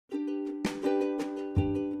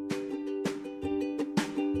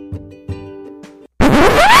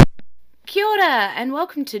ora, and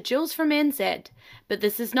welcome to Jules from NZ. But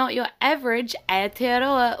this is not your average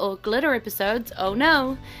Aotearoa or Glitter episodes, oh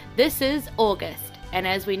no. This is August, and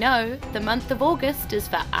as we know, the month of August is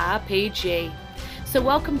for RPG. So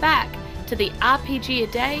welcome back to the RPG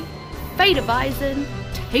A Day Fate of Eisen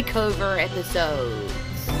Takeover episodes.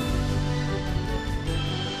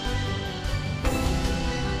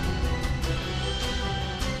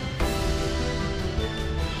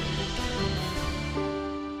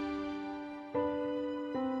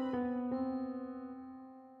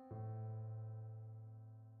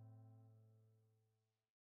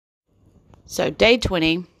 So day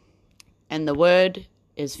 20, and the word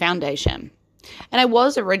is foundation. And I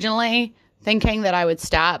was originally thinking that I would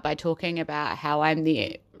start by talking about how I'm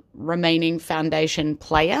the remaining foundation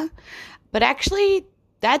player, but actually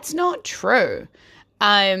that's not true.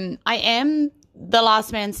 I am the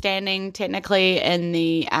last man standing technically in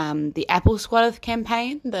the Apple Squad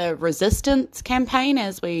campaign, the Resistance campaign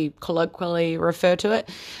as we colloquially refer to it.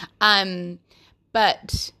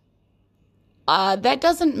 But that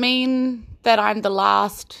doesn't mean that I'm the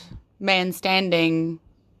last man standing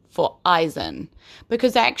for Eisen.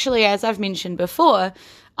 Because actually, as I've mentioned before,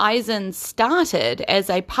 Eisen started as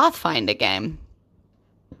a Pathfinder game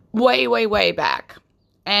way back.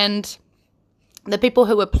 And the people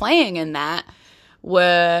who were playing in that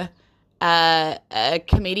were a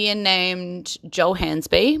comedian named Joel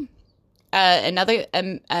Hansby, another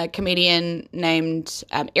comedian named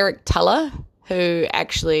Eric Tuller, who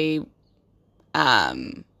actually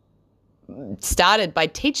started by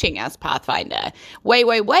teaching us Pathfinder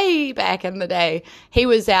way back in the day. He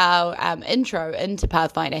was our intro into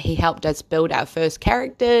Pathfinder. He helped us build our first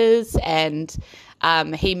characters, and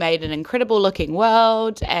he made an incredible looking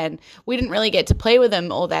world, and we didn't really get to play with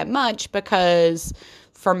him all that much because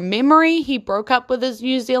from memory he broke up with his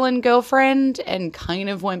New Zealand girlfriend and kind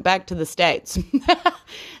of went back to the States.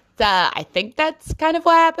 I think that's kind of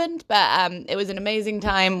what happened, but it was an amazing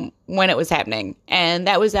time when it was happening, and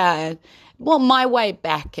that was my way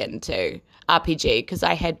back into RPG, because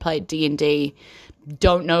I had played D&D,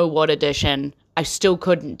 don't know what edition. I still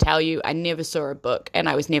couldn't tell you. I never saw a book, and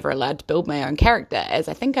I was never allowed to build my own character, as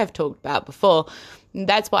I think I've talked about before.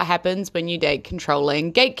 That's what happens when you date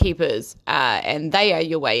controlling gatekeepers, and they are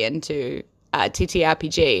your way into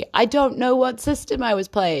TTRPG. I don't know what system I was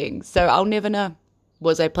playing, so I'll never know.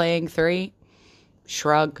 Was I playing 3?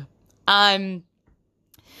 Shrug. But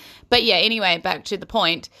yeah, anyway, back to the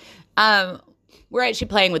point. We're actually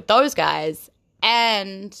playing with those guys,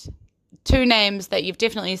 and two names that you've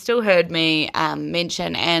definitely still heard me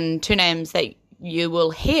mention, and two names that you will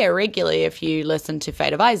hear regularly if you listen to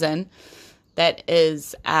Fate of Eisen. That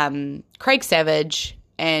is Craig Savage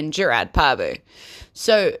and Gerard Parbu.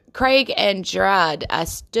 So Craig and Gerard are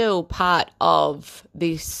still part of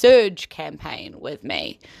the Surge campaign with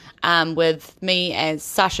me as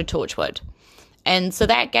Sasha Torchwood. And so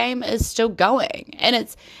that game is still going. And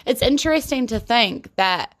it's interesting to think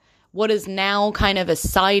that what is now kind of a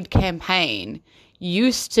side campaign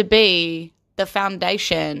used to be the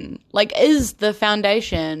foundation, is the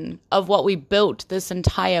foundation of what we built this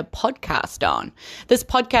entire podcast on. This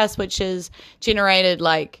podcast, which has generated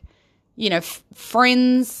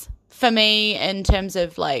friends for me in terms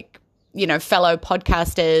of fellow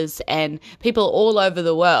podcasters and people all over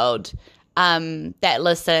the world that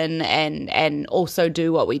listen and also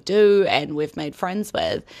do what we do, and we've made friends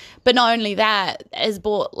with. But not only that, has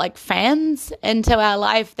brought fans into our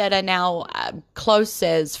life that are now close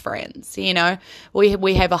as friends.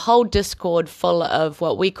 We have a whole Discord full of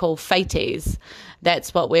what we call Faties.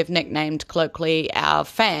 That's what we've nicknamed colloquially our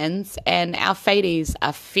fans, and our Faties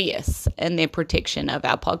are fierce in their protection of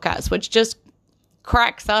our podcast, which just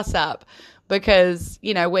cracks us up because,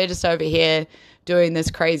 we're just over here doing this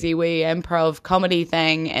crazy wee improv comedy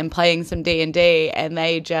thing and playing some D&D, and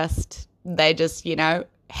they just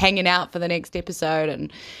hanging out for the next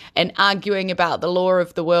episode and arguing about the lore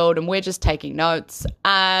of the world, and we're just taking notes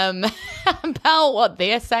about what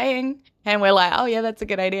they're saying, and we're like, oh yeah, that's a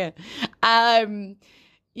good idea. But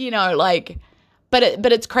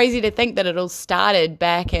it's crazy to think that it all started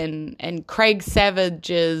back in Craig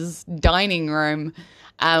Savage's dining room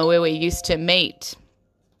where we used to meet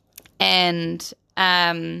and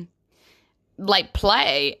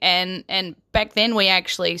play, and back then we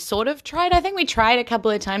actually sort of tried. I think we tried a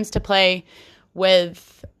couple of times to play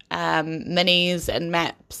with minis and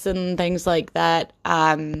maps and things like that.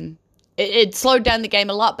 It slowed down the game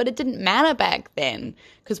a lot, but it didn't matter back then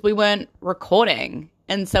because we weren't recording,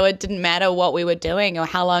 and so it didn't matter what we were doing or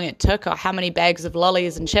how long it took or how many bags of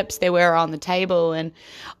lollies and chips there were on the table and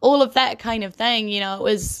all of that kind of thing. It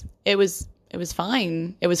was it was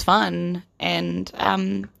fine. It was fun. And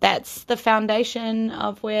that's the foundation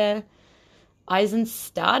of where Eisen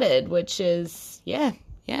started, which is,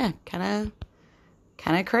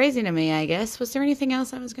 kind of crazy to me, I guess. Was there anything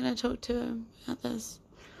else I was going to talk to about this?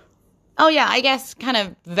 Oh, yeah, I guess kind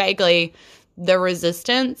of vaguely the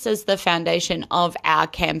resistance is the foundation of our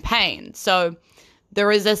campaign. So the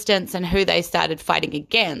resistance and who they started fighting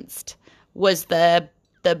against was the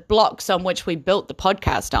blocks on which we built the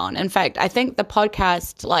podcast on. In fact, I think the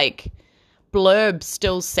podcast, blurb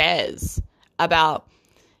still says about,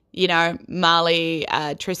 Marley,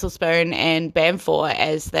 Trestlespoon and Bamfor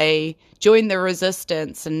as they join the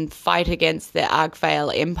resistance and fight against the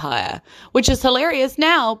Arkvale Empire, which is hilarious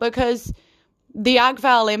now because the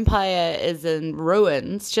Arkvale Empire is in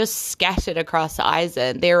ruins, just scattered across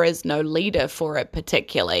Eisen. There is no leader for it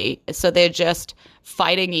particularly, so they're just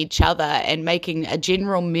fighting each other and making a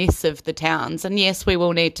general mess of the towns. And yes, we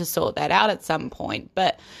will need to sort that out at some point,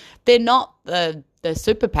 but they're not the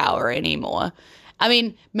superpower anymore. I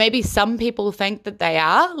mean, maybe some people think that they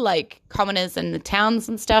are, like commoners in the towns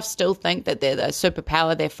and stuff still think that they're the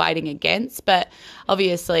superpower they're fighting against. But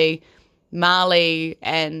obviously, Marley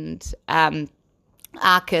and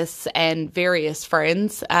Arcus and various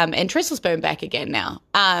friends, and Trestlespoon back again now,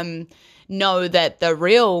 know that the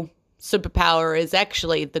real superpower is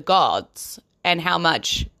actually the gods and how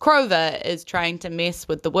much Crover is trying to mess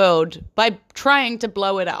with the world by trying to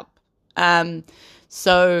blow it up.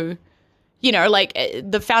 So...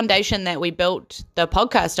 the foundation that we built the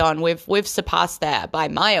podcast on, we've surpassed that by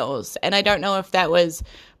miles. And I don't know if that was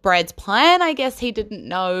Brad's plan. I guess he didn't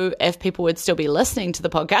know if people would still be listening to the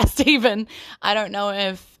podcast even. I don't know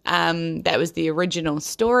if that was the original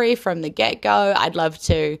story from the get-go. I'd love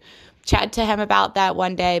to chat to him about that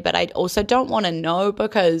one day, but I also don't want to know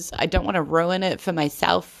because I don't want to ruin it for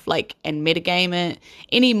myself, and metagame it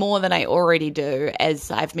any more than I already do. As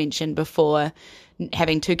I've mentioned before,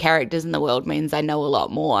 having 2 characters in the world means I know a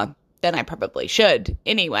lot more than I probably should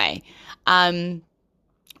anyway.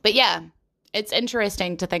 But yeah, it's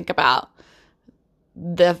interesting to think about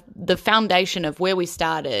the foundation of where we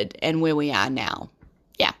started and where we are now.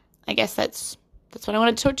 Yeah, I guess that's what I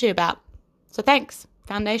wanted to talk to you about. So thanks,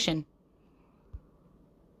 Foundation.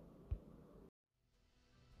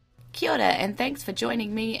 Kia ora, and thanks for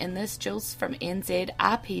joining me in this Jules from NZ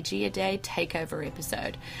RPG A Day takeover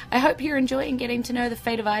episode. I hope you're enjoying getting to know the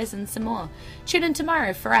fate of Eisen some more. Tune in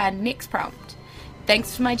tomorrow for our next prompt.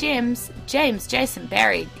 Thanks for my gems, James, Jason,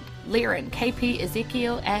 Barry, Liren, KP,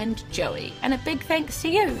 Ezekiel, and Joey. And a big thanks to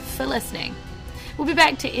you for listening. We'll be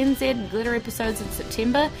back to NZ and Glitter episodes in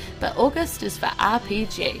September, but August is for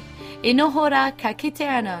RPG. E noho rā ka kite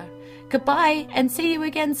anō. Goodbye, and see you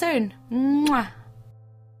again soon. Mwah.